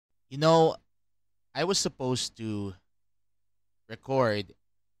You know, I was supposed to record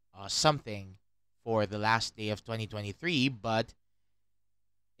something for the last day of 2023, but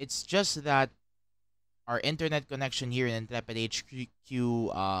it's just that our internet connection here in Intrepid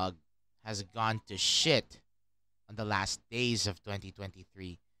HQ has gone to shit on the last days of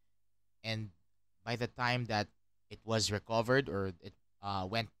 2023. And by the time that it was recovered or it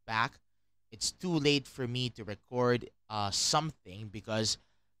went back, it's too late for me to record something because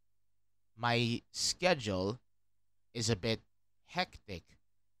my schedule is a bit hectic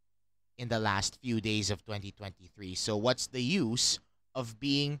in the last few days of 2023. So what's the use of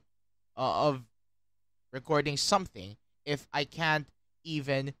being of recording something if I can't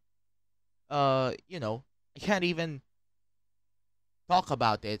even you know, I can't even talk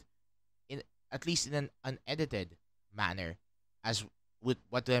about it in at least in an unedited manner as with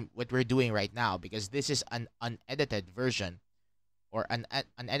what we're doing right now, because this is an unedited version or an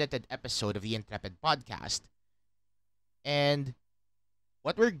unedited episode of the Intrepid podcast. And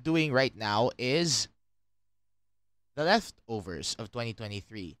what we're doing right now is the leftovers of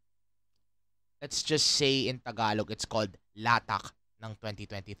 2023. Let's just say in Tagalog, it's called Latak ng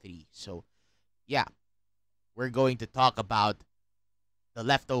 2023. So, yeah, we're going to talk about the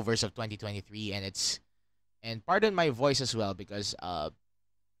leftovers of 2023, and pardon my voice as well because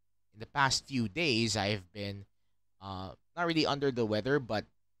in the past few days I've been not really under the weather, but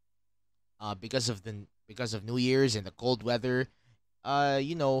because of New Year's and the cold weather,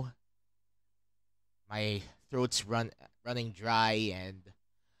 you know, my throat's running dry, and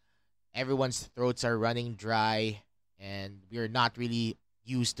everyone's throats are running dry, and we're not really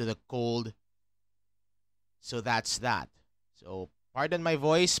used to the cold. So that's that. So pardon my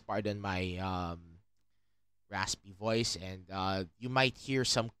voice, pardon my raspy voice, and you might hear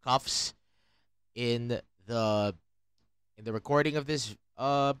some coughs in the in the recording of this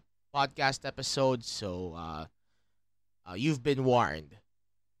podcast episode. So you've been warned.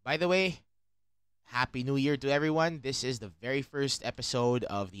 By the way, Happy New Year to everyone. This is the very first episode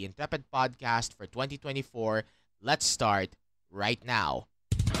of the Intrepid Podcast for 2024. Let's start right now.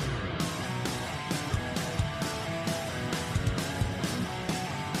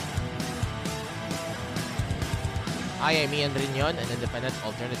 I am Ian Riñon, an independent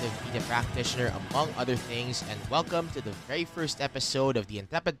alternative media practitioner, among other things, and welcome to the very first episode of the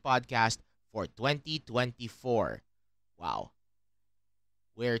Intrepid Podcast for 2024. Wow.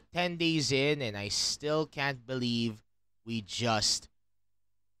 We're 10 days in, and I still can't believe we just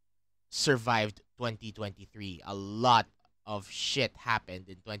survived 2023. A lot of shit happened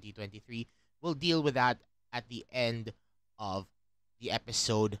in 2023. We'll deal with that at the end of the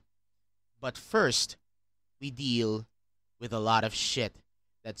episode. But first, we deal with a lot of shit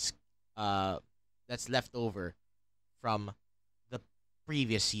that's uh that's left over from the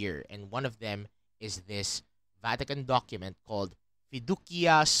previous year, and one of them is this Vatican document called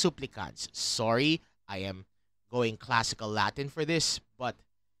Fiducia Supplicans. Sorry, I am going classical Latin for this, but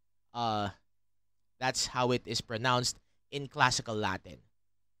uh that's how it is pronounced in classical Latin.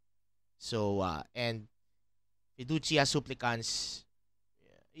 So and Fiducia Supplicans,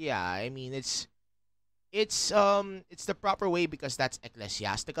 yeah, I mean it's the proper way because that's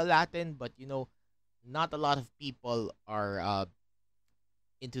ecclesiastical Latin, but not a lot of people are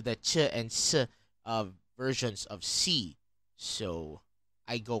into the ch and s versions of C. So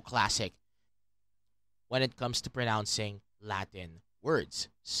I go classic when it comes to pronouncing Latin words.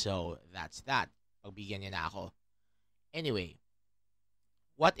 So that's that. Pagbigyan niyo na ako. Anyway,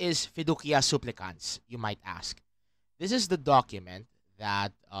 what is Fiducia Supplicans, you might ask? This is the document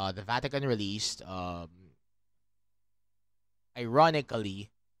that the Vatican released, ironically,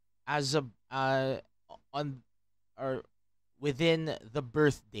 as a on or within the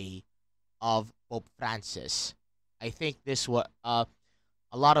birthday of Pope Francis. I think this was a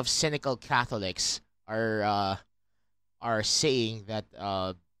lot of cynical Catholics are saying that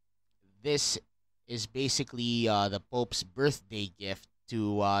this is basically the Pope's birthday gift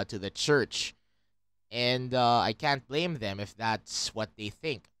to the Church, and I can't blame them if that's what they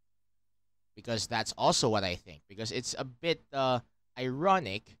think, because that's also what I think. Because it's a bit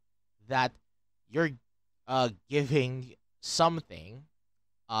ironic that you're giving something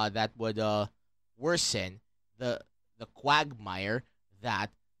that would worsen the quagmire that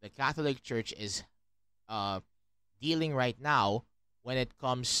the Catholic Church is uh, dealing right now when it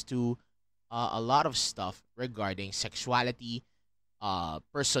comes to a lot of stuff regarding sexuality,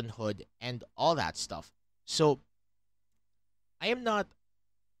 personhood, and all that stuff. So I am not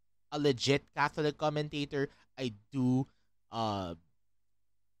a legit Catholic commentator. I do uh,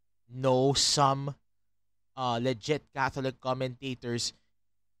 know some legit Catholic commentators,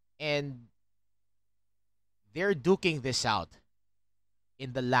 And they're duking this out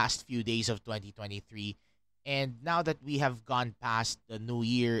in the last few days of 2023. And now that we have gone past the new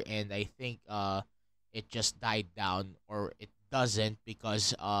year, and I think it just died down, or it doesn't,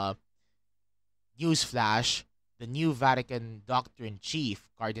 because newsflash, the new Vatican Doctor in Chief,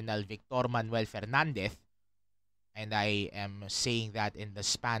 Cardinal Victor Manuel Fernandez, and I am saying that in the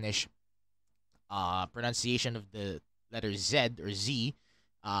Spanish pronunciation of the letter Z or Z,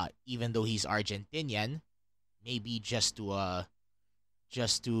 even though he's Argentinian, maybe just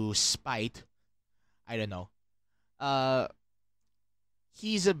to spite, I don't know. Uh,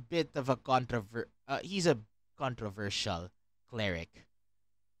 he's a bit of a he's a controversial cleric.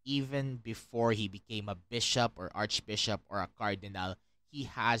 Even before he became a bishop or archbishop or a cardinal, he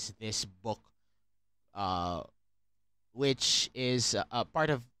has this book, uh, which is part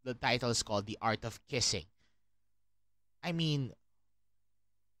of the title is called The Art of Kissing. I mean,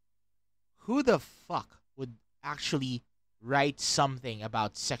 who the fuck would actually write something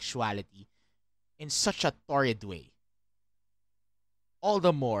about sexuality in such a torrid way? All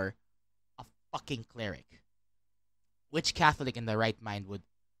the more a fucking cleric. Which Catholic in the right mind would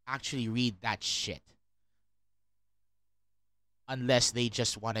actually read that shit? Unless they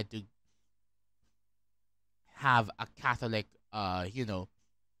just wanted to have a Catholic, a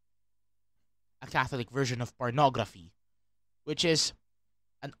Catholic version of pornography, which is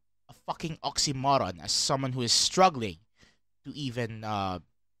a fucking oxymoron as someone who is struggling to even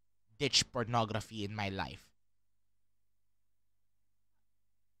ditch pornography in my life.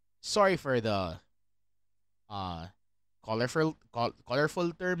 Sorry for the uh, colorful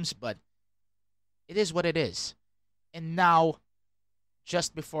terms, but it is what it is. And now,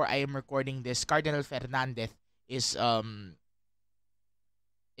 just before I am recording this, Cardinal Fernandez is um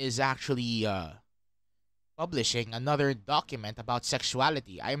is actually publishing another document about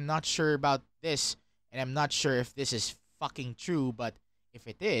sexuality. I'm not sure about this, and I'm not sure if this is fucking true, but if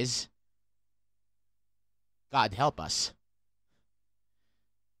it is, God help us.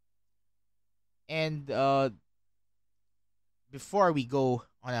 And before we go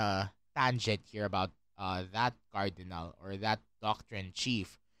on a tangent here about that cardinal or that doctrine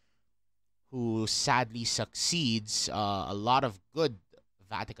chief who sadly succeeds a lot of good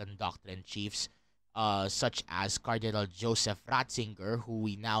Vatican doctrine chiefs, such as Cardinal Joseph Ratzinger, who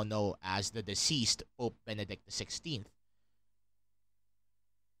we now know as the deceased Pope Benedict XVI.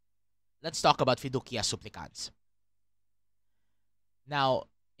 Let's talk about Fiducia Supplicans. Now,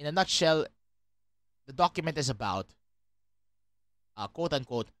 in a nutshell, the document is about, quote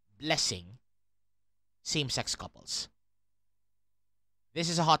unquote, blessing same sex couples. This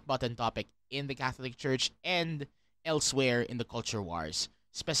is a hot button topic in the Catholic Church and elsewhere in the culture wars,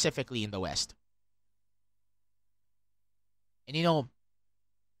 specifically in the West. And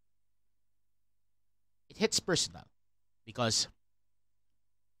it hits personal because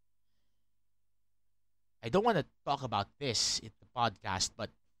I don't want to talk about this in the podcast, but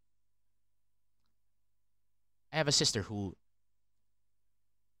I have a sister who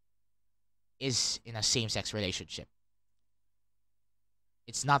is in a same sex relationship.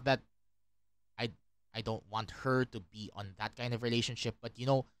 It's not that I I don't want her to be on that kind of relationship, but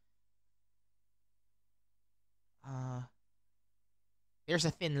uh there's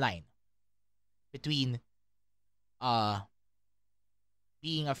a thin line between uh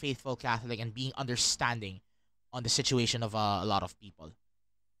being a faithful Catholic and being understanding on the situation of a lot of people.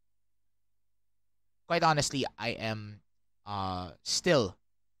 Quite honestly, I am still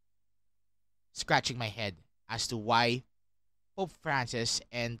scratching my head as to why Pope Francis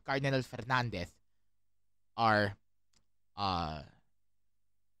and Cardinal Fernandez are uh,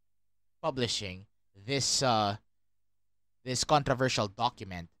 publishing this controversial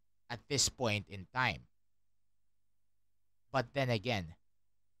document at this point in time. But then again,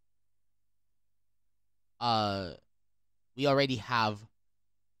 uh, we already have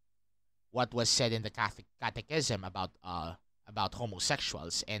what was said in the Catholic Catechism about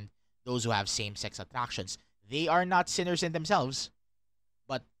homosexuals and those who have same-sex attractions. They are not sinners in themselves,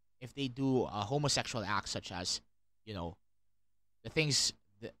 but if they do a homosexual act, such as, you know, the things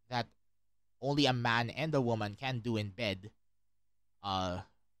that only a man and a woman can do in bed, uh,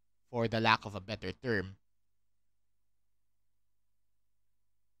 for the lack of a better term,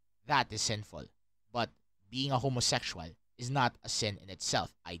 that is sinful. But being a homosexual is not a sin in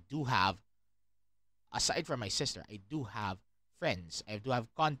itself. I do have, aside from my sister, I do have friends, I do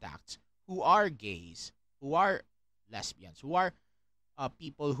have contacts who are gays, who are lesbians, who are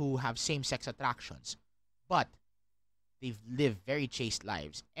people who have same sex attractions, but they've lived very chaste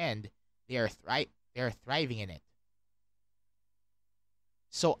lives and they are thriving in it.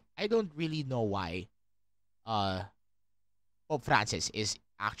 So I don't really know why uh Pope Francis is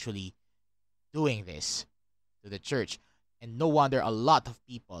actually doing this to the church. And no wonder a lot of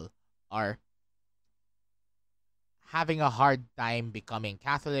people are having a hard time becoming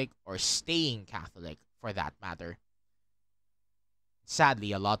Catholic or staying Catholic for that matter.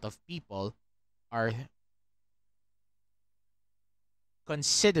 Sadly, a lot of people are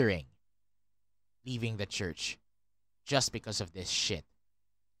considering leaving the church just because of this shit.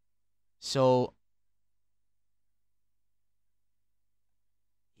 So,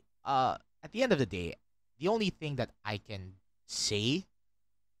 at the end of the day, the only thing that I can say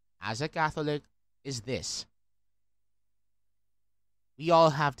as a Catholic is this: we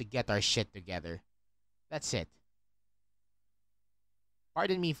all have to get our shit together. That's it.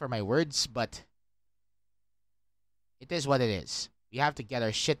 Pardon me for my words, but it is what it is. We have to get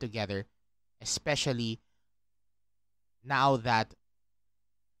our shit together, especially now that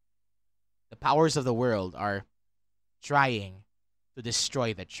the powers of the world are trying to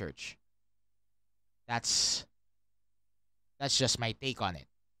destroy the church. That's that's just my take on it.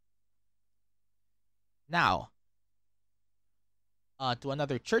 Now, to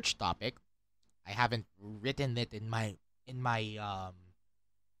another church topic. I haven't written it in my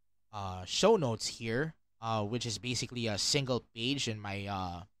show notes here, which is basically a single page in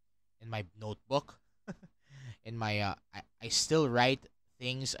my notebook. In my I still write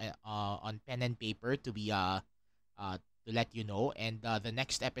things on pen and paper uh to let you know. And the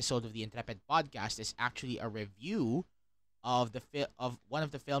next episode of the Intrepid Podcast is actually a review of of one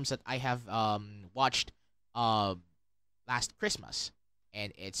of the films that I have watched uh last Christmas,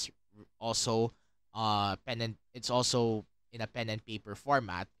 and also it's also in a pen and paper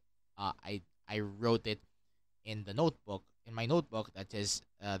format. I wrote it in the notebook in my notebook that is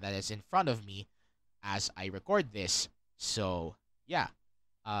in front of me as I record this. So yeah,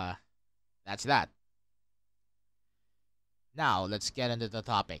 uh, that's that. Now let's get into the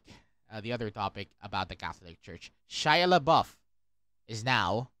topic. The other topic about the Catholic Church. Shia LaBeouf is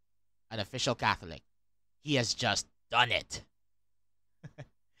now an official Catholic. He has just done it.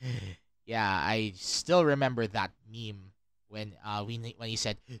 Yeah, I still remember that meme when he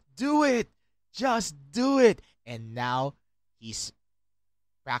said, "Do it, just do it," and now he's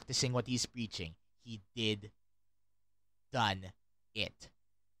practicing what he's preaching. He did done it,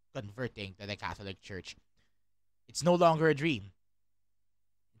 converting to the Catholic Church. It's no longer a dream;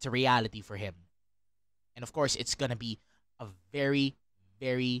 it's a reality for him, and of course, it's gonna be a very,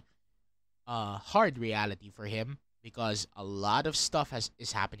 very hard reality for him because a lot of stuff has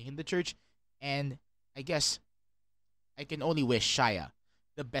is happening in the church, and I guess I can only wish Shia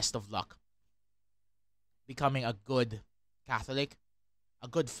the best of luck becoming a good Catholic, a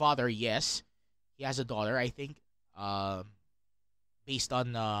good father. Yes, he has a daughter, I think, based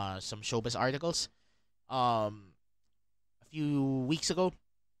on some showbiz articles um, a few weeks ago.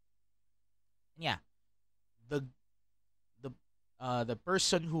 Yeah, the the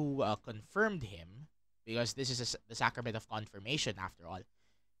person who confirmed him, because this is the sacrament of confirmation after all,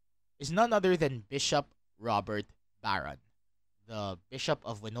 is none other than Bishop Robert Barron, the Bishop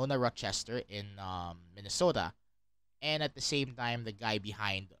of Winona Rochester in Minnesota, and at the same time the guy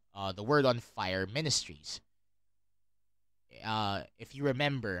behind the Word on Fire Ministries. If you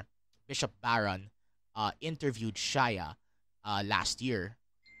remember, Bishop Barron interviewed Shia last year,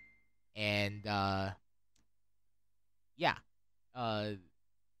 and yeah, uh,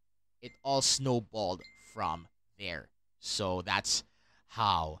 it all snowballed from there. So that's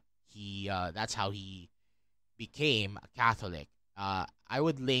how he became a Catholic. I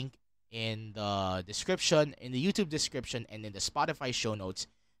would link in the description, in the YouTube description, and in the Spotify show notes,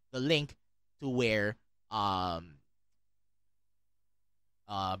 the link to where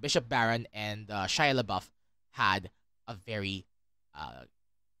Bishop Barron and Shia LaBeouf had a very uh,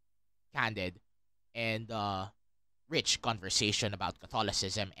 candid and rich conversation about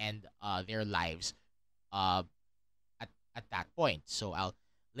Catholicism and their lives uh, at, at that point. So I'll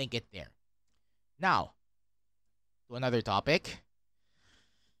link it there. Now, to another topic.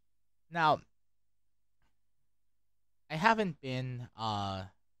 Now, I haven't been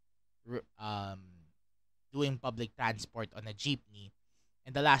r- um, doing public transport on a jeepney,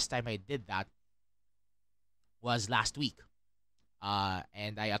 and the last time I did that was last week.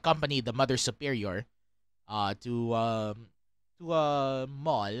 And I accompanied the Mother Superior to a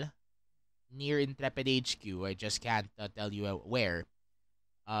mall near Intrepid HQ. I just can't tell you where.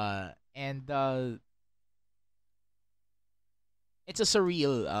 And it's a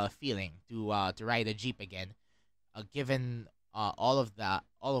surreal feeling to ride a jeep again, given all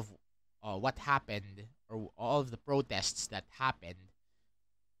of what happened or all of the protests that happened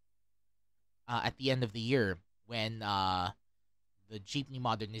at the end of the year when the jeepney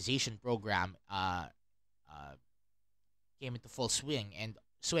modernization program uh, came into full swing,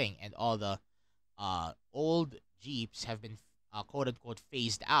 and all the old jeeps have been quote unquote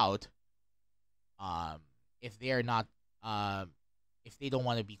phased out. Um, if they're not, um, if they don't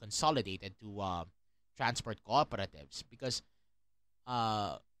want to be consolidated to transport cooperatives, because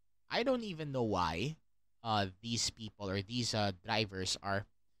uh, I don't even know why these people or these drivers are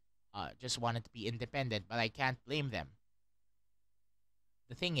just wanted to be independent, but I can't blame them.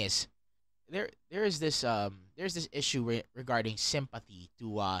 The thing is, there's this issue regarding sympathy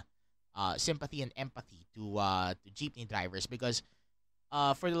and empathy to jeepney drivers, because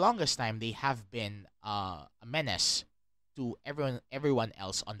for the longest time they have been a menace to everyone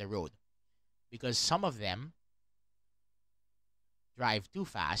else on the road, because some of them drive too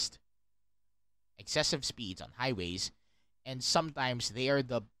fast, excessive speeds on highways, and sometimes they are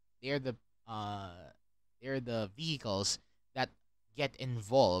the uh they're the vehicles that get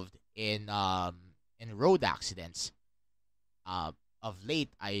involved in road accidents. Of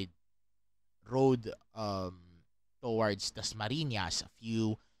late, I rode towards Las Marinas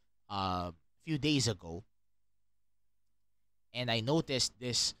few days ago, and I noticed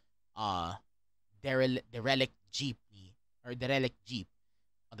this uh derelict jeep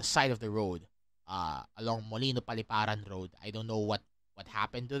on the side of the road, along Molino Paliparan Road. I don't know what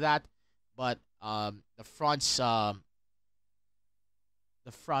happened to that, but the front's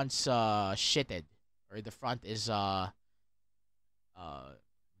shitted, or the front is uh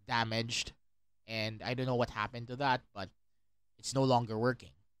damaged, and I don't know what happened to that, but it's no longer working.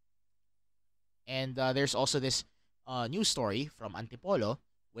 And there's also this news story from Antipolo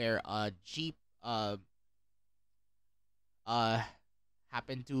where a jeep uh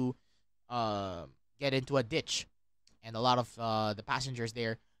happened to uh get into a ditch, and a lot of the passengers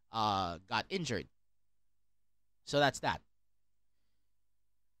there got injured. So that's that.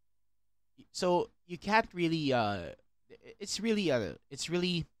 So you can't really it's really it's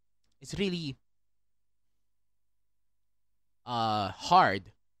really hard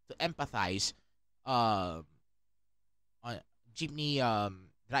to empathize um on jeepney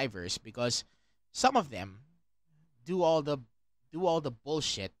drivers, because some of them do all the do all the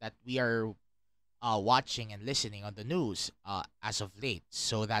bullshit that we are watching and listening on the news as of late.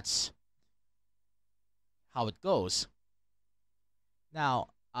 So that's how it goes. Now,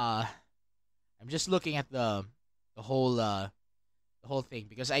 I'm just looking at the whole the whole thing,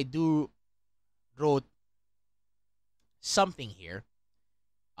 because I do wrote something here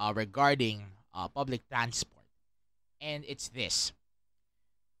regarding public transport, and it's this: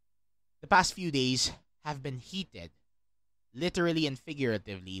 the past few days have been heated, literally and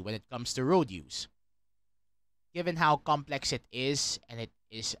figuratively, when it comes to road use. Given how complex it is, and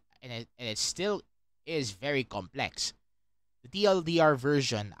it still is very complex. The TLDR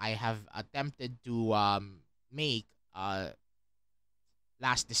version I have attempted to make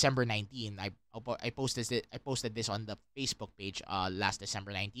last December 19. I posted this on the Facebook page last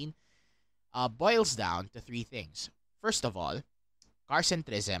December 19. Boils down to three things. First of all, car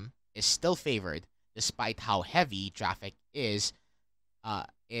centrism is still favored despite how heavy traffic uh,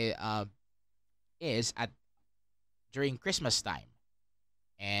 i- uh, is at during Christmas time.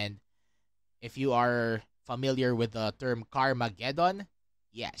 And if you are familiar with the term Carmageddon,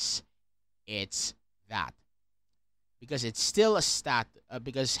 yes, it's that, because it's still a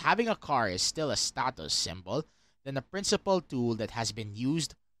because having a car is still a status symbol, then a principal tool that has been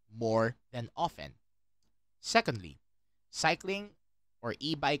used more than often. Secondly, cycling or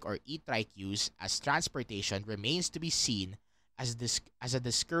e-bike or e-trike use as transportation remains to be seen as a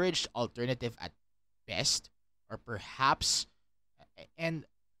discouraged alternative at best, or perhaps and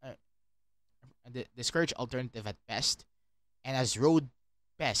a discouraged alternative at best, and as road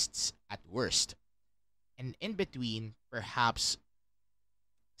pests at worst. And in between, perhaps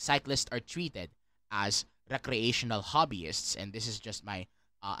cyclists are treated as recreational hobbyists, and this is just my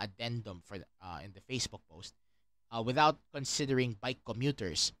addendum for in the Facebook post, without considering bike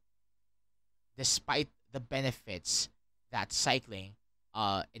commuters, despite the benefits that cycling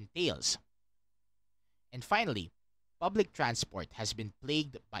entails. And finally, public transport has been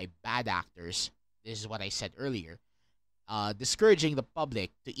plagued by bad actors. This is what I said earlier, discouraging the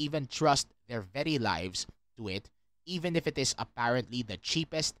public to even trust their very lives to it, even if it is apparently the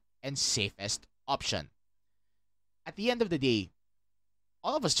cheapest and safest option. At the end of the day,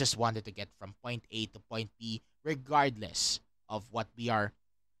 all of us just wanted to get from point A to point B, regardless of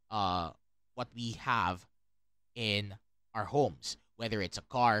uh, what we have in our homes, whether it's a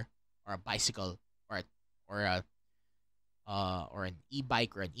car or a bicycle or a or an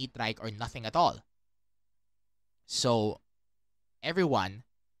e-bike or an e-trike or nothing at all. So everyone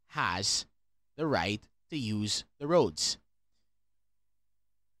has the right to use the roads.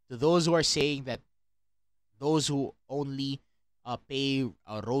 To those who are saying that those who only pay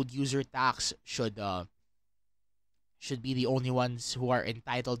a road user tax should be the only ones who are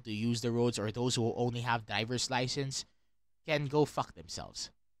entitled to use the roads, or those who only have driver's license can go fuck themselves.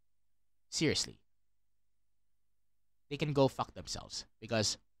 Seriously, they can go fuck themselves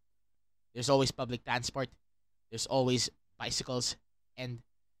because there's always public transport, there's always bicycles, and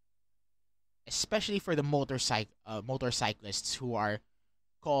especially for the motorcyclists who are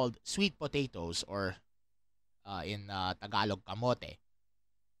called sweet potatoes, or in Tagalog, kamote.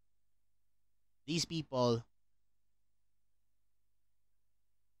 These people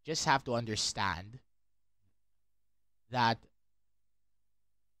just have to understand that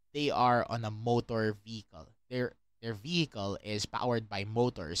they are on a motor vehicle. Their vehicle is powered by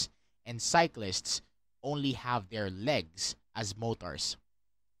motors, and cyclists only have their legs as motors.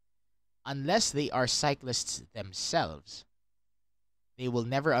 Unless they are cyclists themselves, they will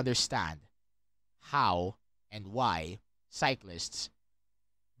never understand how and why cyclists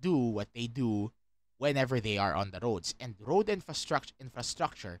do what they do whenever they are on the roads. And road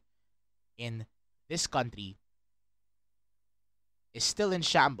infrastructure in this country is still in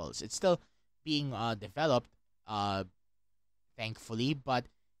shambles. It's still being developed, uh, thankfully, but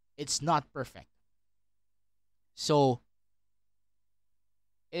it's not perfect. So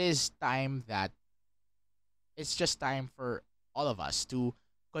it is time that it's just time for all of us to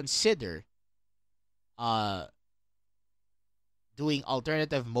consider uh, doing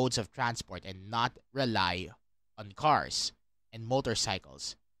alternative modes of transport and not rely on cars and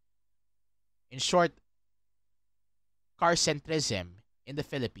motorcycles. In short, car centrism in the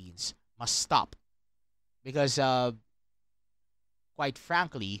Philippines must stop because, quite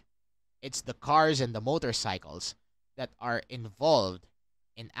frankly, it's the cars and the motorcycles that are involved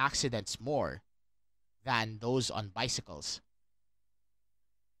in accidents more than those on bicycles.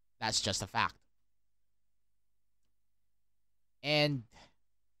 That's just a fact. And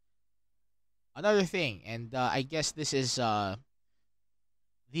another thing, and I guess this is the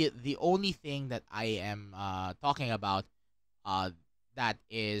only thing that I am talking about that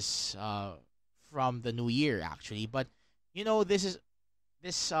is from the new year actually. But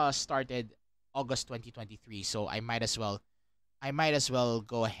this started August 2023, so I might as well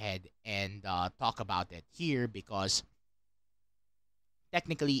go ahead and talk about it here because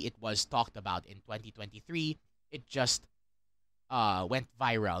technically it was talked about in 2023. It just went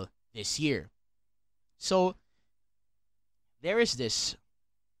viral this year. So there is this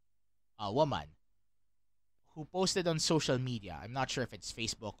woman who posted on social media. I'm not sure if it's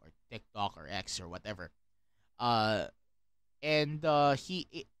Facebook or TikTok or X or whatever. Uh, and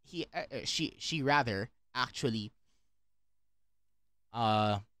she rather actually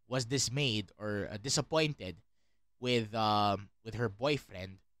uh was dismayed or disappointed with her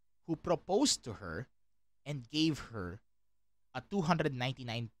boyfriend who proposed to her and gave her a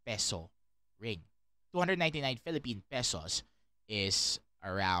 299 peso ring. 299 Philippine pesos is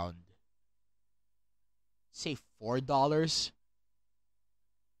around, say, $4, $3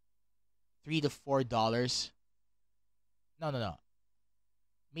 to $4. No, no, no,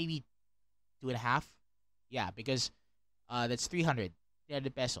 maybe two and a half. Yeah, because that's 300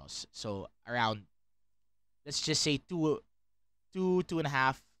 pesos. So around, let's just say two and a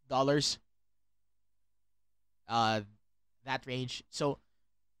half dollars. Uh, that range. So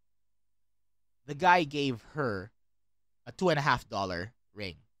the guy gave her a $2.50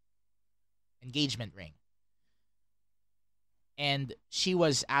 ring, engagement ring, and she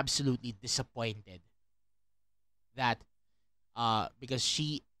was absolutely disappointed that because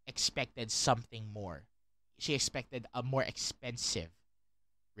she expected something more. She expected a more expensive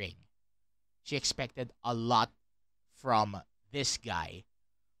ring. She expected a lot from this guy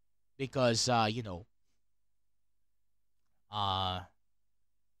because uh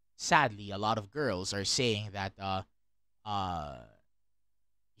sadly a lot of girls are saying that uh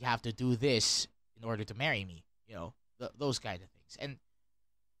you have to do this in order to marry me, those kind of things. And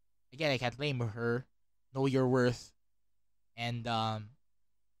again, I can't blame her. Know your worth. And a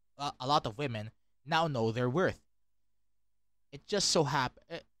lot of women now know their worth. It just so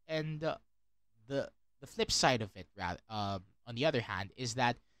happened, and the flip side of it, rather, on the other hand, is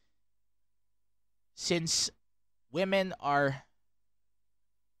that since women are,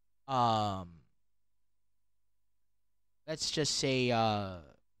 um, let's just say,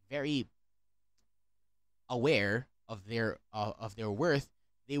 very aware of their worth,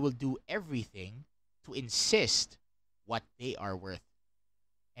 they will do everything to insist what they are worth.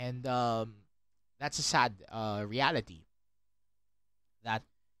 And that's a sad reality that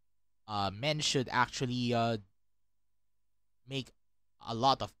men should actually make a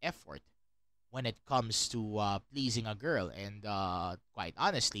lot of effort when it comes to pleasing a girl. And quite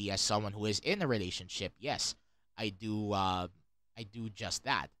honestly, as someone who is in a relationship, yes, I do. I do just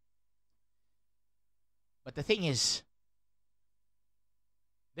that. But the thing is,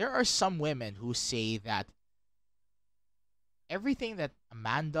 there are some women who say that everything that a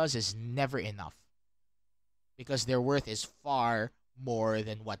man does is never enough because their worth is far more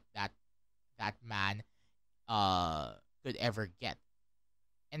than what that man uh could ever get.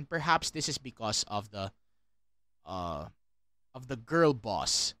 And perhaps this is because uh of the girl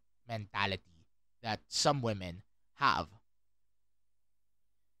boss mentality that some women have.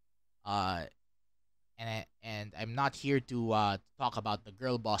 Uh and I'm not here to talk about the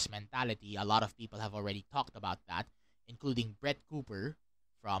girl boss mentality. A lot of people have already talked about that, including Brett Cooper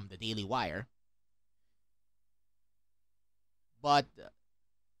from the Daily Wire. But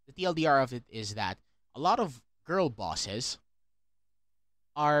the TLDR of it is that a lot of girl bosses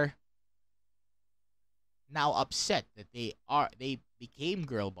are now upset that they became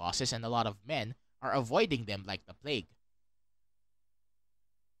girl bosses, and a lot of men are avoiding them like the plague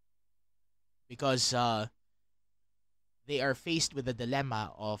because they are faced with the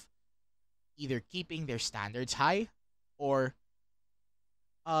dilemma of either keeping their standards high or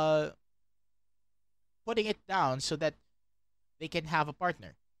uh putting it down so that they can have a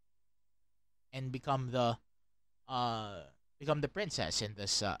partner and uh become the princess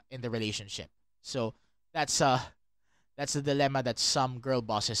in the relationship. So that's uh that's the dilemma that some girl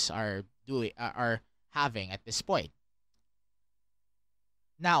bosses are having at this point.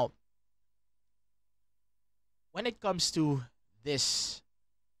 Now, when it comes to this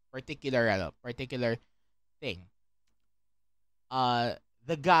particular thing, uh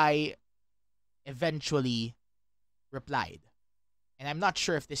the guy eventually replied. And I'm not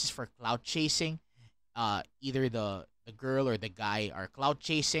sure if this is for clout chasing. Either the girl or the guy are clout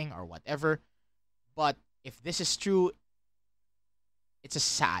chasing or whatever. But if this is true, it's a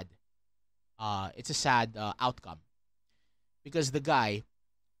sad outcome because the guy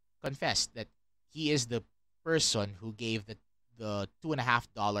confessed that he is the person who gave the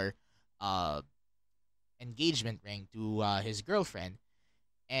 $2.50 uh engagement ring to his girlfriend,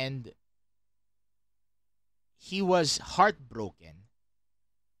 and he was heartbroken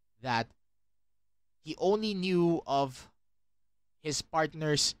that he only knew of his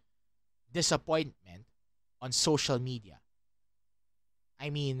partner's disappointment on social media. I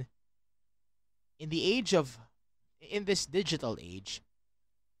mean, in the age of in this digital age,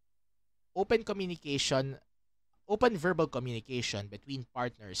 open communication, open verbal communication between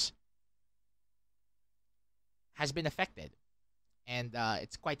partners has been affected, and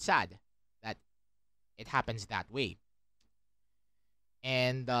it's quite sad that it happens that way.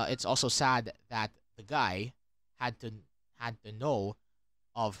 And it's also sad that the guy had to had to know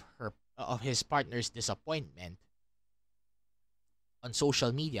of his partner's disappointment on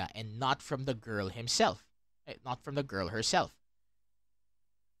social media and not from the girl himself, not from the girl herself.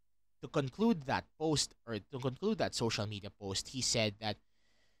 To conclude that post or to conclude that social media post, he said that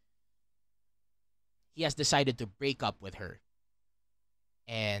he has decided to break up with her,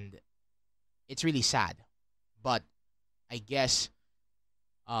 and it's really sad. But I guess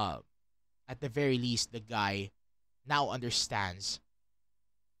uh at the very least the guy now understands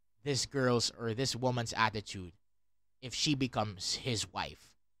this girl's or this woman's attitude if she becomes his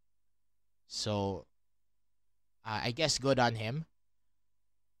wife. So I guess good on him.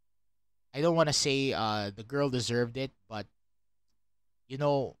 I don't want to say the girl deserved it, but you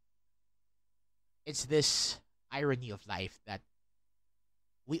know, it's this irony of life that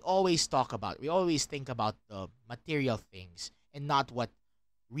we always think about the material things and not what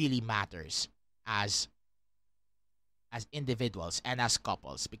really matters as as individuals and as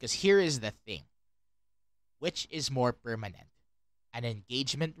couples. Because here is the thing: which is more permanent, an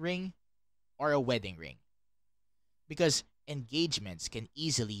engagement ring or a wedding ring? Because engagements can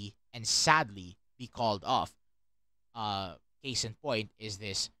easily and sadly be called off. Case in point is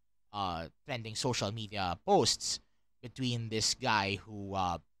this trending social media posts between this guy who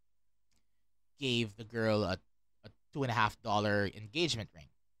gave the girl a $2.50 engagement ring.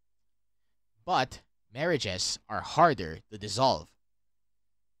 But marriages are harder to dissolve.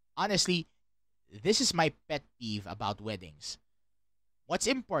 Honestly, this is my pet peeve about weddings. What's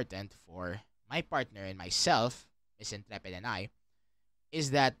important for my partner and myself, Miss Intrepid and I,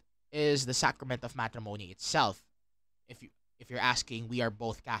 is that is the sacrament of matrimony itself. If you if you're asking, we are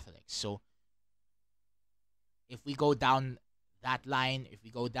both Catholics, so if we go down that line, if we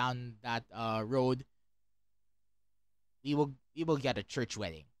go down that road, we will get a church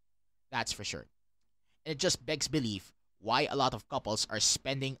wedding. That's for sure. And it just begs belief why a lot of couples are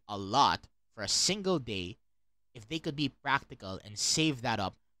spending a lot for a single day if they could be practical and save that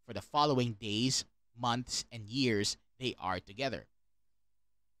up for the following days, months, and years they are together.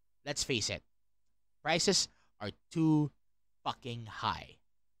 Let's face it, prices are too fucking high.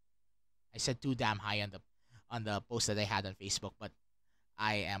 I said too damn high on the post that I had on Facebook, but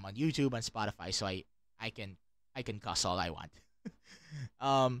I am on YouTube and Spotify, so I can I can cuss all I want.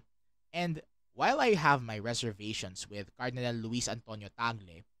 um, and while I have my reservations with Cardinal Luis Antonio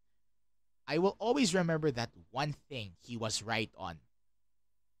Tagle, I will always remember that one thing he was right on,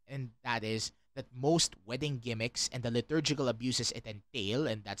 and that is that most wedding gimmicks and the liturgical abuses it entail,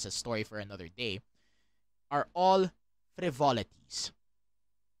 and that's a story for another day, are all frivolities.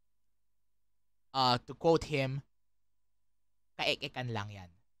 To quote him, kaekekan lang yan.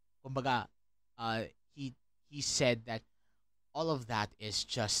 Kumbaga, uh, he he said that all of that is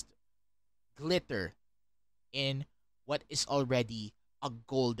just glitter in what is already a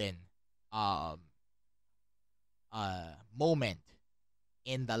golden um moment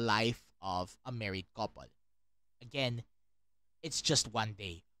in the life of a married couple. Again, it's just one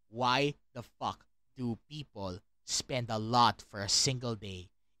day. Why the fuck do people spend a lot for a single day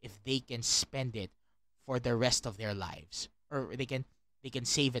if they can spend it for the rest of their lives, or they can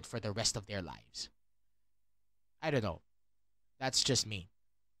save it for the rest of their lives? I don't know. That's just me.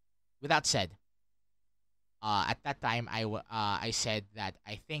 With that said, at that time I said that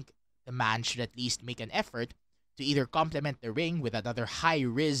I think the man should at least make an effort to either complement the ring with another high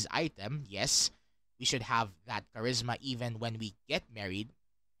riz item. Yes, we should have that charisma even when we get married,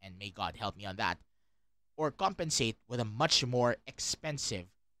 and may God help me on that, or compensate with a much more expensive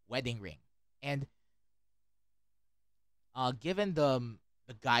wedding ring. And given the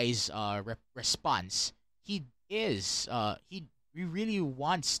guy's response, he really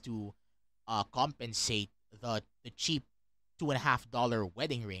wants to compensate the cheap $2.50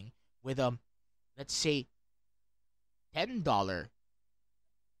 wedding ring with let's say $10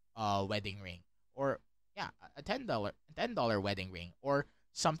 wedding ring, or yeah, a $10 wedding ring, or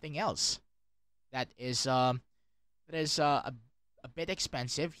something else that is a bit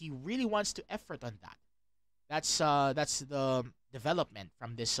expensive. He really wants to effort on that. That's the development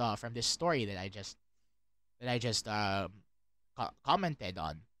from this story that I just commented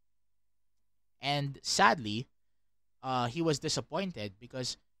on. And sadly, he was disappointed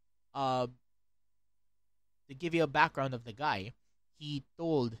because, uh, to give you a background of the guy, he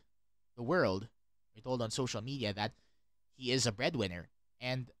told the world, he told on social media that he is a breadwinner,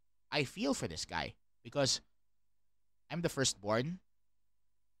 and I feel for this guy because I'm the firstborn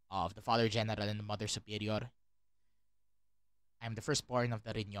of the father general and the mother superior. I'm the firstborn of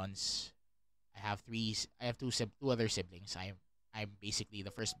the Riñons. I have two other siblings. I'm basically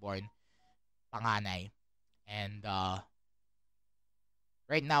the firstborn, panganay, and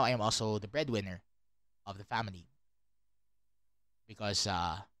right now I am also the breadwinner of the family because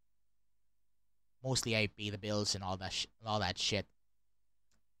mostly I pay the bills and all that shit.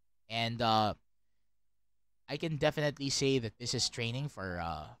 And I can definitely say that this is training for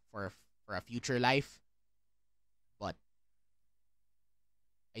a future life, but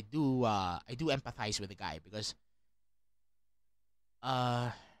I do empathize with the guy because uh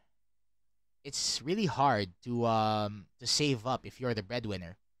it's really hard to save up if you're the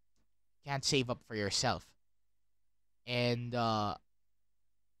breadwinner. Can't save up for yourself. And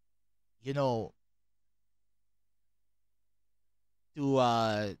you know,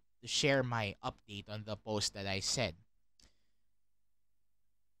 to share my update on the post that I said,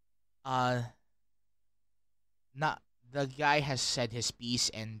 uh not the guy has said his piece,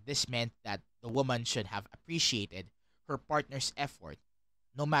 and this meant that the woman should have appreciated her partner's effort,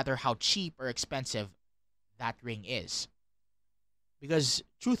 no matter how cheap or expensive that ring is. Because,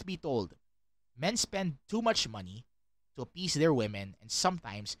 truth be told, men spend too much money to appease their women, and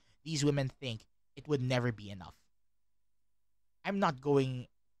sometimes these women think it would never be enough. I'm not going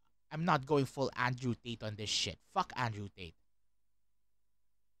I'm not going full Andrew Tate on this shit. Fuck Andrew Tate.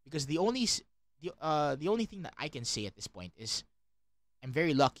 Because the only thing that I can say at this point is I'm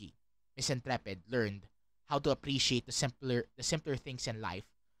very lucky Miss Intrepid learned how to appreciate the simpler things in life,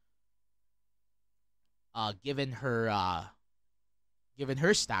 given her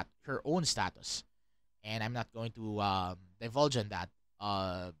own status. And I'm not going to divulge on that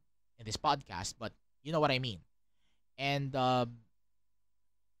in this podcast, but you know what I mean. And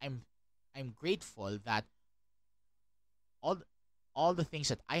I'm I'm grateful that all all the things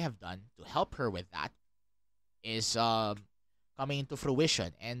that I have done to help her with that, is coming into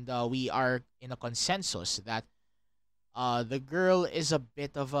fruition, and we are in a consensus that the girl is a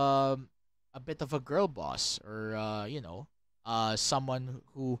bit of a girl boss, or someone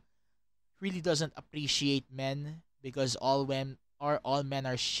who really doesn't appreciate men because all men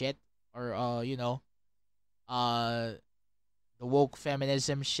are shit, or uh the woke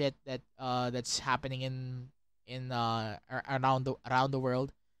feminism shit that's happening around the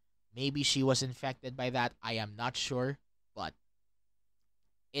world. Maybe she was infected by that. I am not sure, but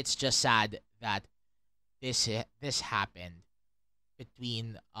it's just sad that this happened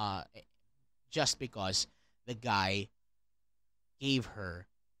between just because the guy gave her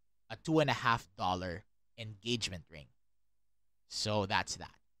a $2.50 engagement ring. So that's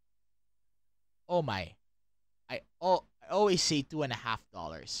that. Oh my! I always say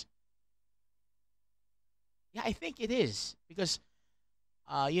 $2.50. Yeah, I think it is because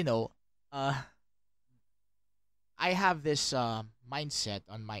uh you know uh I have this mindset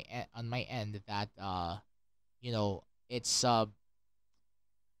on my end that it's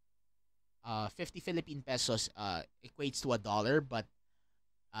 50 Philippine pesos equates to a dollar, but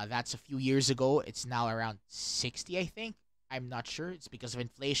that's a few years ago. It's now around 60, I think. I'm not sure. It's because of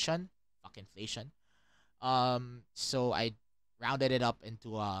inflation. Fuck inflation. So I rounded it up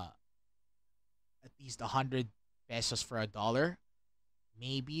into at least 100 pesos for a dollar.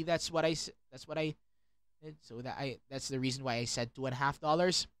 Maybe that's what I did. So that's the reason why I said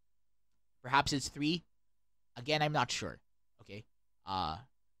 $2.50. Perhaps it's three. Again, I'm not sure. Okay. Uh,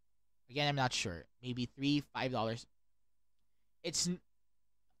 Again, I'm not sure. Maybe $3, $5. It's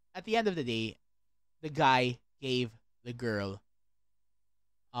At the end of the day, the guy gave the girl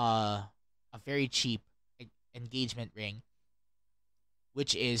uh a very cheap engagement ring,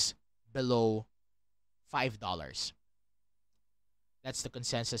 which is below $5. That's the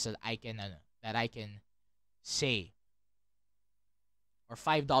consensus that I can say, or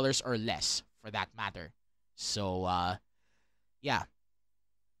 $5 or less for that matter. So yeah,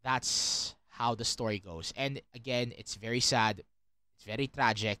 that's how the story goes. And again, it's very sad, it's very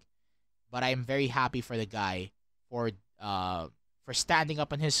tragic, but I'm very happy for the guy for uh for standing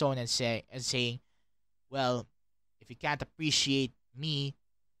up on his own and saying, well, if you can't appreciate me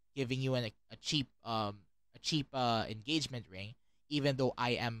giving you a cheap engagement ring, even though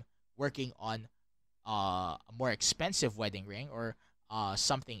I am working on a more expensive wedding ring, or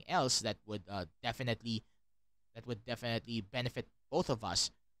something else that would definitely benefit both of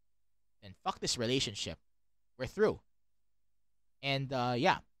us, then fuck this relationship. We're through. And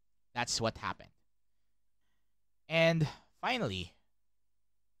yeah, that's what happened. And finally,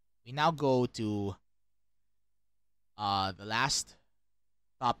 we now go to the last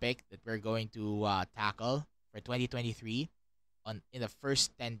topic that we're going to tackle for 2023 in the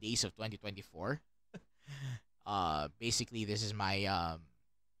first 10 days of 2024. Basically, this is my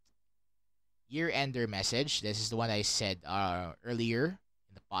year-ender message. This is the one I said earlier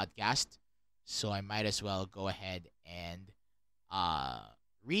in the podcast. So I might as well go ahead and uh,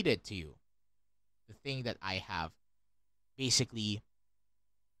 read it to you. The thing that I have basically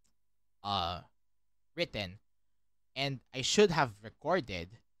uh, written, and I should have recorded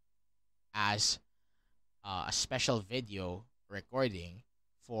as a special video recording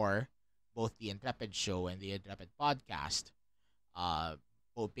for both the Intrepid show and the Intrepid podcast. Uh,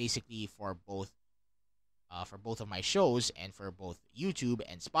 both basically for both of my shows, and for both YouTube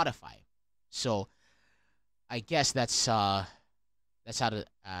and Spotify. So I guess that's out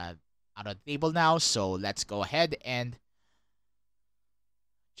of the table now. So let's go ahead and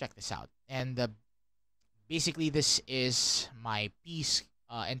check this out. And basically, this is my piece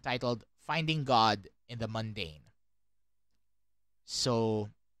entitled "Finding God in the Mundane." So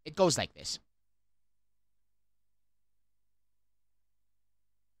it goes like this.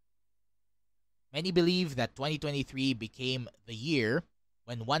 Many believe that 2023 became the year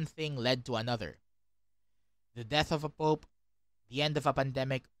when one thing led to another: the death of a pope, the end of a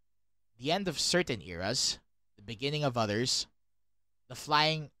pandemic, the end of certain eras, the beginning of others, the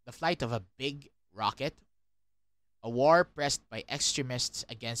flight of a big rocket, a war pressed by extremists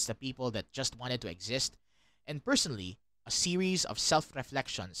against the people that just wanted to exist, and personally, a series of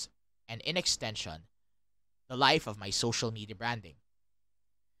self-reflections, and in extension, the life of my social media branding.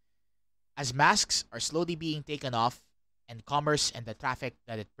 As masks are slowly being taken off, and commerce and the traffic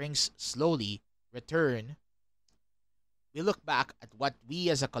that it brings slowly return, we look back at what we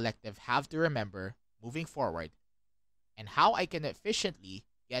as a collective have to remember moving forward, and how I can efficiently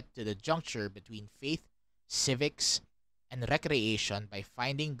get to the juncture between faith, civics, and recreation by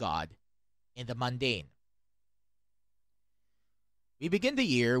finding God in the mundane. We begin the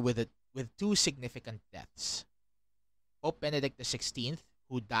year with two significant deaths. Pope Benedict XVI,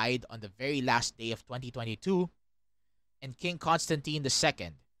 who died on the very last day of 2022, and King Constantine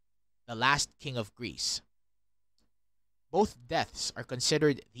II, the last king of Greece. Both deaths are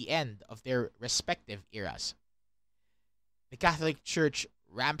considered the end of their respective eras. The Catholic Church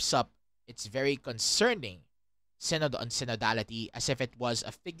ramps up its very concerning synod on synodality as if it was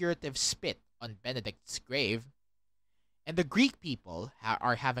a figurative spit on Benedict's grave, and the Greek people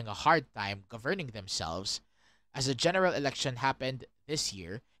are having a hard time governing themselves as a general election happened this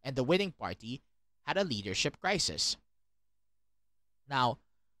year and the winning party had a leadership crisis. Now,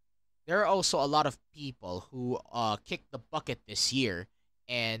 there are also a lot of people who kicked the bucket this year,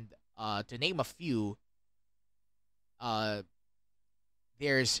 and to name a few, uh,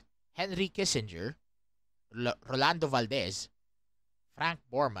 there's Henry Kissinger, Rolando Valdez, Frank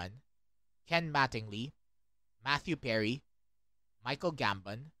Borman, Ken Mattingly, Matthew Perry, Michael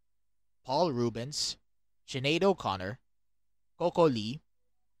Gambon, Paul Rubens, Sinead O'Connor, Coco Lee,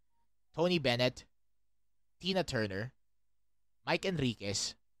 Tony Bennett, Tina Turner, Mike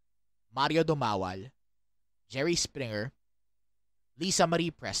Enriquez, Mario Dumawal, Jerry Springer, Lisa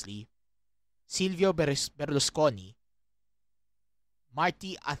Marie Presley, Silvio Berlusconi,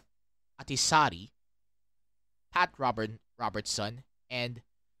 Marty Atisari, Pat Robertson, and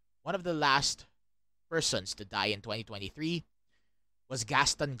one of the last persons to die in 2023 was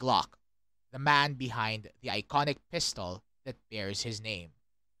Gaston Glock, the man behind the iconic pistol that bears his name.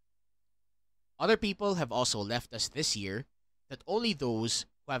 Other people have also left us this year that only those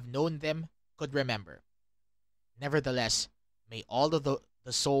who have known them could remember. Nevertheless, may all of the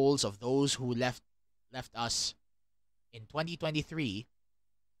souls of those who left us in 2023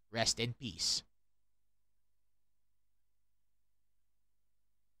 rest in peace.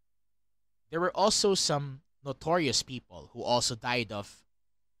 There were also some notorious people who also died of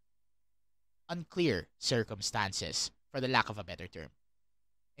unclear circumstances, for the lack of a better term,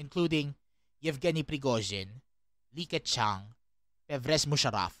 including Yevgeny Prigozhin, Li Keqiang, Pervez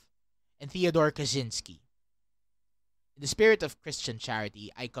Musharraf, and Theodore Kaczynski. In the spirit of Christian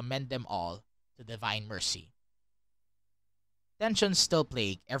charity, I commend them all to divine mercy. Tensions still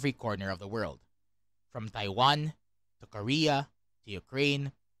plague every corner of the world, from Taiwan to Korea to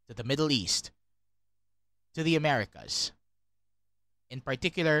Ukraine to the Middle East to the Americas. In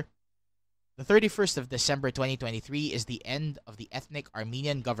particular, the 31st of December 2023 is the end of the ethnic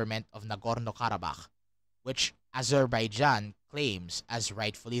Armenian government of Nagorno-Karabakh, which Azerbaijan claims as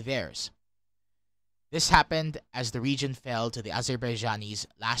rightfully theirs. This happened as the region fell to the Azerbaijanis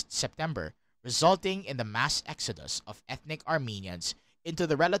last September, resulting in the mass exodus of ethnic Armenians into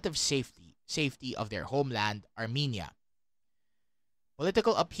the relative safety of their homeland, Armenia.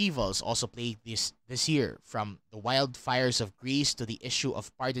 Political upheavals also plagued this year, from the wildfires of Greece to the issue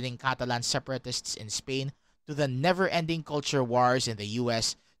of pardoning Catalan separatists in Spain to the never-ending culture wars in the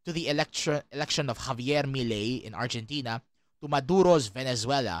US to the election of Javier Milei in Argentina to Maduro's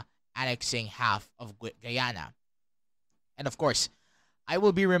Venezuela annexing half of Guyana. And of course, I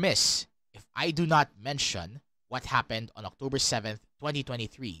will be remiss if I do not mention what happened on October 7th,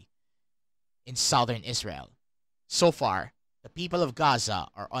 2023 in southern Israel. So far, the people of Gaza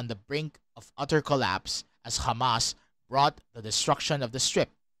are on the brink of utter collapse as Hamas brought the destruction of the Strip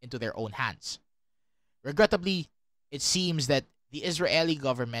into their own hands. Regrettably, it seems that the Israeli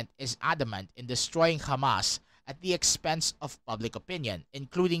government is adamant in destroying Hamas at the expense of public opinion,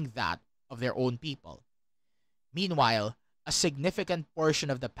 including that of their own people. Meanwhile, a significant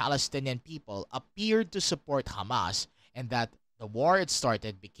portion of the Palestinian people appeared to support Hamas, and that the war it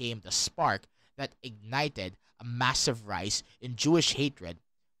started became the spark that ignited a massive rise in Jewish hatred,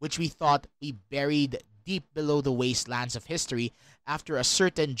 which we thought we buried deep below the wastelands of history after a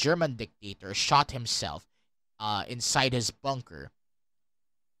certain German dictator shot himself inside his bunker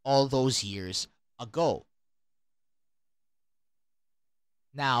all those years ago.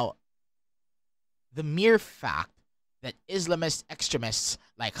 Now, the mere fact that Islamist extremists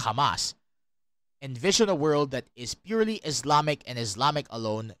like Hamas envision a world that is purely Islamic and Islamic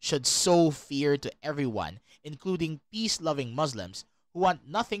alone should sow fear to everyone, including peace-loving Muslims who want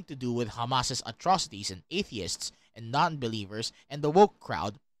nothing to do with Hamas's atrocities, and atheists and non-believers and the woke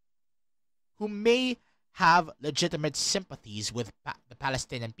crowd who may have legitimate sympathies with the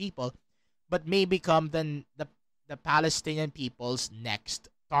Palestinian people but may become the Palestinian people's next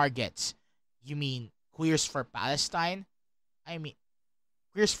targets. You mean Queers for Palestine? I mean,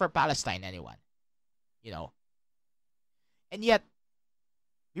 Queers for Palestine, anyone? You know. And yet,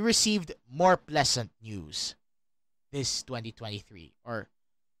 we received more pleasant news this 2023, or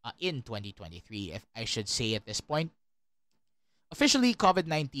in 2023, if I should say at this point. Officially,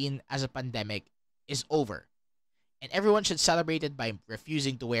 COVID-19 as a pandemic is over, And everyone should celebrate it by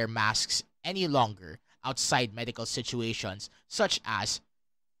refusing to wear masks any longer outside medical situations, such as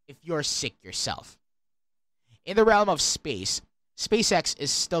if you're sick yourself. In the realm of space, SpaceX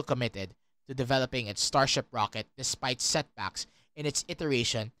is still committed to developing its Starship rocket despite setbacks in its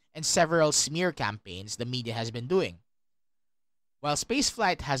iteration and several smear campaigns the media has been doing. While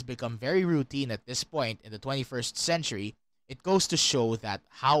spaceflight has become very routine at this point in the 21st century, it goes to show that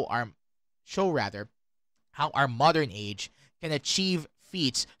how our modern age can achieve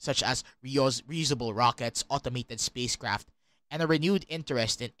feats such as reusable rockets, automated spacecraft, and a renewed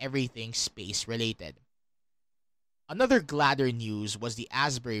interest in everything space related. Another gladder news was the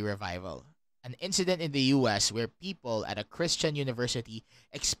Asbury revival, an incident in the US where people at a Christian university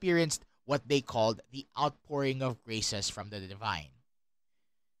experienced what they called the outpouring of graces from the divine.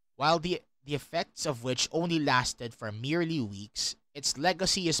 While the effects of which only lasted for merely weeks, its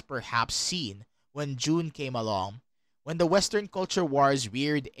legacy is perhaps seen when June came along, when the Western culture wars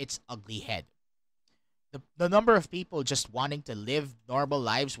reared its ugly head. The number of people just wanting to live normal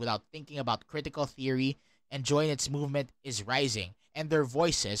lives without thinking about critical theory and join its movement is rising, and their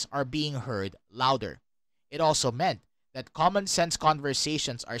voices are being heard louder. It also meant that common sense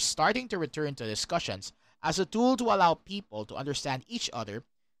conversations are starting to return to discussions as a tool to allow people to understand each other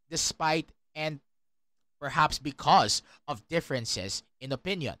despite and perhaps because of differences in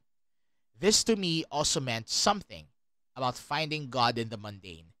opinion. This to me also meant something about finding God in the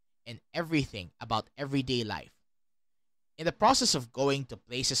mundane and everything about everyday life. In the process of going to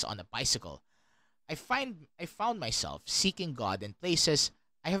places on a bicycle, I found myself seeking God in places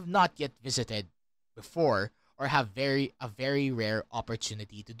I have not yet visited before or have a very rare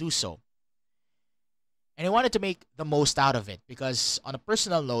opportunity to do so. And I wanted to make the most out of it because on a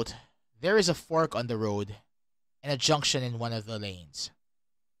personal note, there is a fork on the road and a junction in one of the lanes.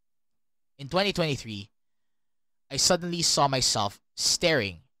 In 2023, I suddenly saw myself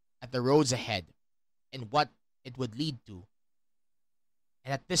staring at the roads ahead and what it would lead to.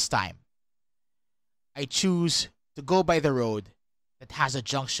 And at this time, I choose to go by the road that has a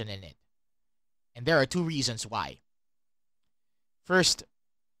junction in it. And there are two reasons why. First,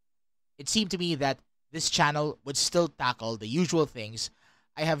 it seemed to me that this channel would still tackle the usual things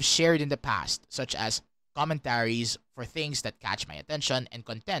I have shared in the past, such as commentaries for things that catch my attention and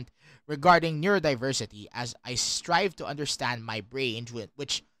content regarding neurodiversity as I strive to understand my brain,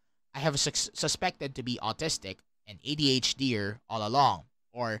 which I have suspected to be autistic and ADHD all along,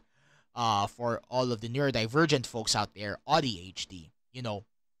 or for all of the neurodivergent folks out there, ADHD. You know,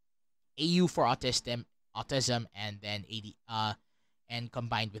 AU for autism, and then and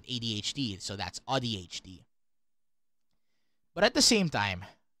combined with ADHD, so that's ADHD. But at the same time,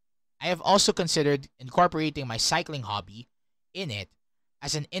 I have also considered incorporating my cycling hobby in it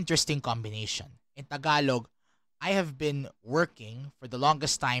as an interesting combination. In Tagalog, I have been working for the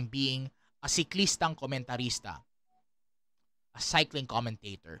longest time being a siklistang komentarista, a cycling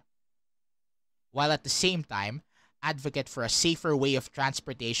commentator, while at the same time advocate for a safer way of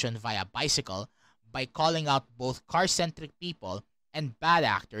transportation via bicycle by calling out both car-centric people and bad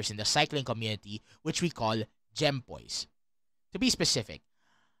actors in the cycling community, which we call gempoys. To be specific,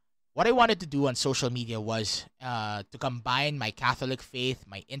 what I wanted to do on social media was to combine my Catholic faith,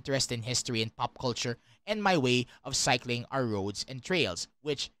 my interest in history and pop culture, and my way of cycling our roads and trails,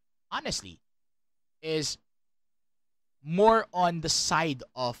 which honestly is more on the side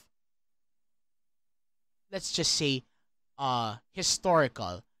of, let's just say,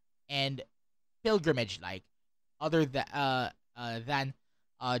 historical and pilgrimage like, other than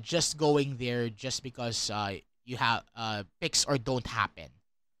just going there just because you have picks or don't happen.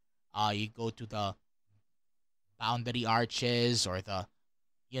 You go to the boundary arches or the,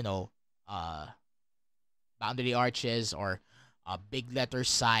 you know, uh, boundary arches or big letter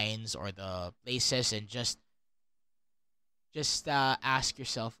signs or the places, and just ask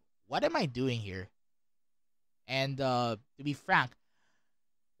yourself, what am I doing here? And to be frank,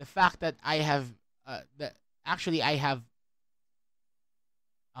 the fact that I have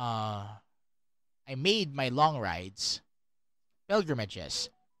I made my long rides pilgrimages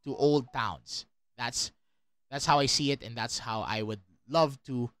to old towns. That's how I see it, and that's how I would love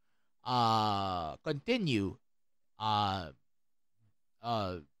to continue uh,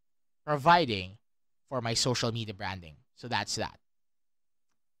 uh, providing for my social media branding. So that's that.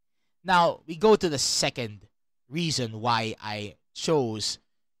 Now we go to the second reason why I chose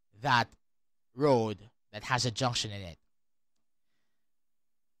that road that has a junction in it.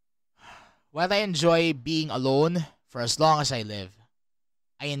 While I enjoy being alone for as long as I live,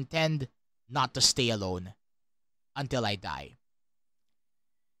 I intend not to stay alone until I die.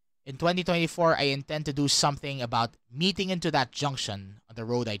 In 2024, I intend to do something about meeting into that junction on the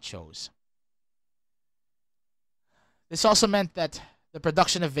road I chose. This also meant that the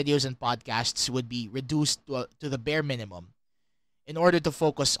production of videos and podcasts would be reduced to the bare minimum in order to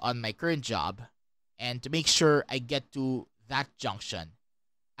focus on my current job and to make sure I get to that junction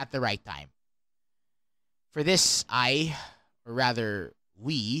at the right time. For this, or rather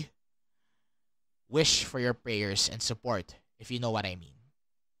we, wish for your prayers and support, if you know what I mean.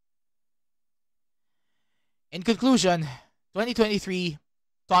 In conclusion, 2023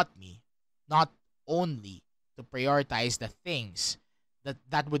 taught me not only to prioritize the things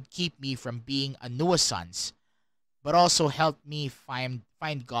that would keep me from being a nuisance, but also helped me find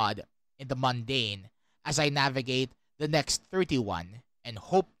God in the mundane as I navigate the next 31 and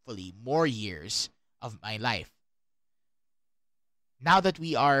hopefully more years of my life. Now that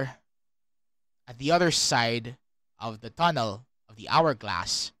we are at the other side of the tunnel of the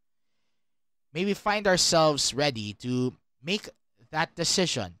hourglass, may we find ourselves ready to make that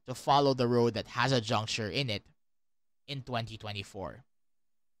decision to follow the road that has a juncture in it in 2024.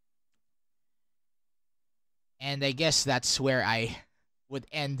 And I guess that's where I would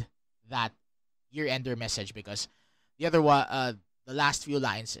end that year-ender message, because the other one, the last few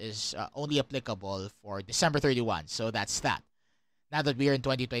lines is only applicable for December 31. So that's that. Now that we are in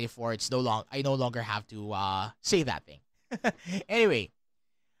 2024, I no longer have to say that thing. Anyway,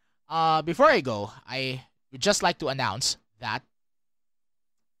 before I go, I would just like to announce that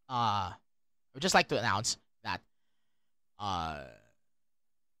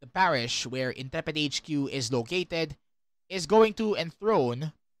the parish where Intrepid HQ is located is going to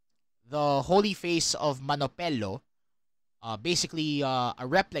enthrone the Holy Face of Manopello, basically a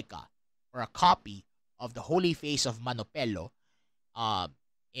replica or a copy of the Holy Face of Manopello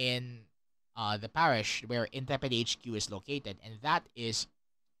in the parish where Intrepid HQ is located, and that is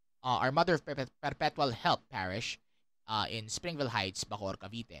our Mother of Perpetual Help parish in Springville Heights, Bacoor,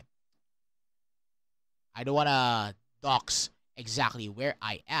 Cavite. I don't want to dox exactly where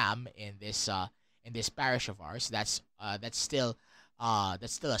I am in this parish of ours. That's still a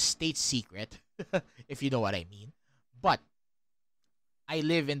state secret, if you know what I mean. But I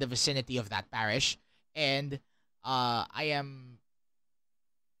live in the vicinity of that parish, and I am,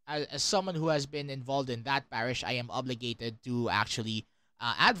 as someone who has been involved in that parish, I am obligated to actually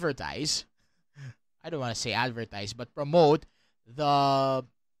advertise. I don't want to say advertise, but promote the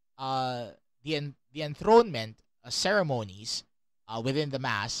enthronement ceremonies within the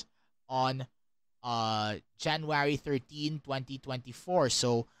mass on January 13, 2024.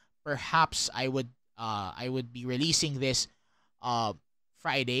 So perhaps I would be releasing this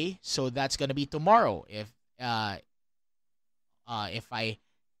Friday, so that's gonna be tomorrow if I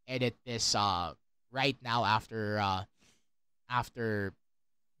edit this right now after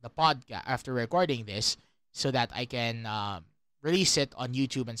the podcast, after recording this, so that I can release it on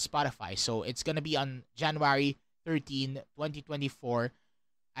YouTube and Spotify. So it's gonna be on January 13, 2024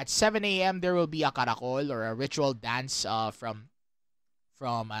 at 7 a.m. There will be a karakol or a ritual dance from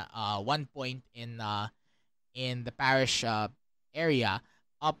one point in the parish area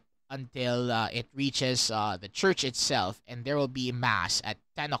up until it reaches the church itself, and there will be mass at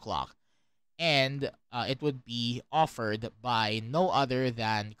 10 o'clock. And it would be offered by no other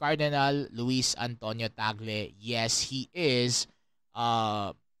than Cardinal Luis Antonio Tagle. Yes, he is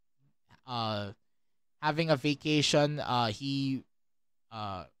uh, having a vacation.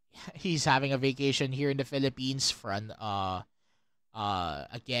 He's having a vacation here in the Philippines for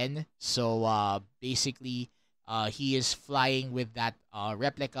again. So basically, he is flying with that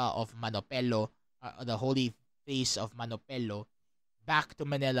replica of Manopello, the Holy Face of Manopello, back to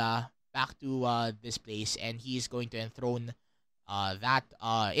Manila, back to this place, and he is going to enthrone that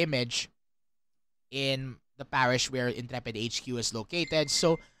image in the parish where Intrepid HQ is located.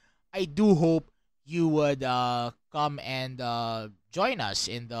 So I do hope you would come and join us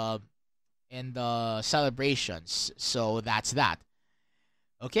in the celebrations. So that's that.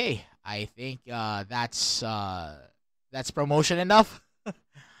 Okay, I think that's promotion enough.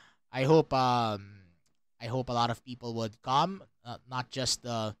 I hope I hope a lot of people would come, not just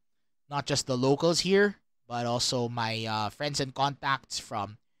the locals here, but also my friends and contacts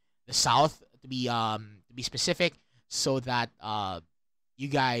from the south, to be specific, so that you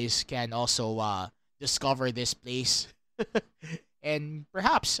guys can also discover this place, and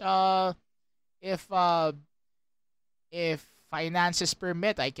perhaps if if finances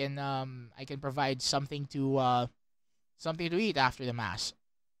permit, I can provide something to eat after the mass.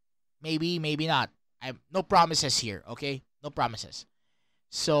 Maybe, maybe not. I no promises here. Okay, no promises.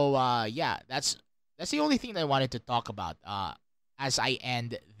 So yeah, that's the only thing that I wanted to talk about as I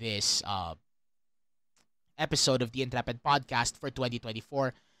end this episode of the Intrepid Podcast for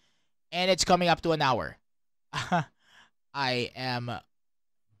 2024. And it's coming up to an hour. I am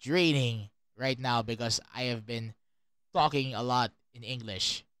draining right now because I have been talking a lot in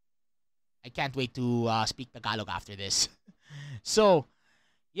English. I can't wait to speak Tagalog after this. So,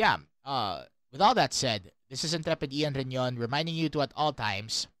 yeah, with all that said, this is Intrepid Ian Riñon reminding you to at all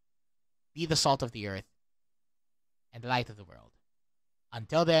times be the salt of the earth and the light of the world.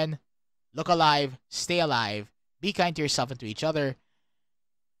 Until then, look alive, stay alive, be kind to yourself and to each other.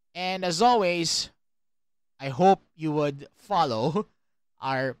 And as always, I hope you would follow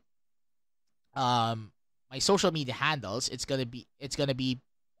our my social media handles. It's gonna be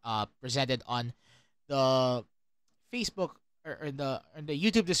presented on the Facebook or the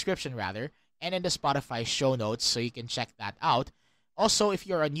YouTube description rather, and in the Spotify show notes, so you can check that out. Also, if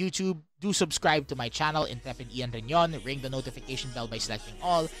you're on YouTube, do subscribe to my channel, Intrepid Ian Riñon. Ring the notification bell by selecting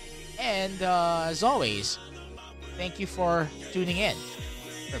all. And as always, thank you for tuning in.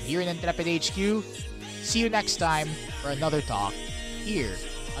 From here in Intrepid HQ, see you next time for another talk here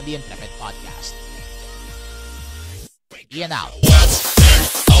on the Intrepid Podcast. Ian out.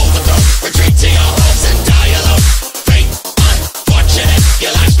 Overthrow, retreating our hopes and dialogue.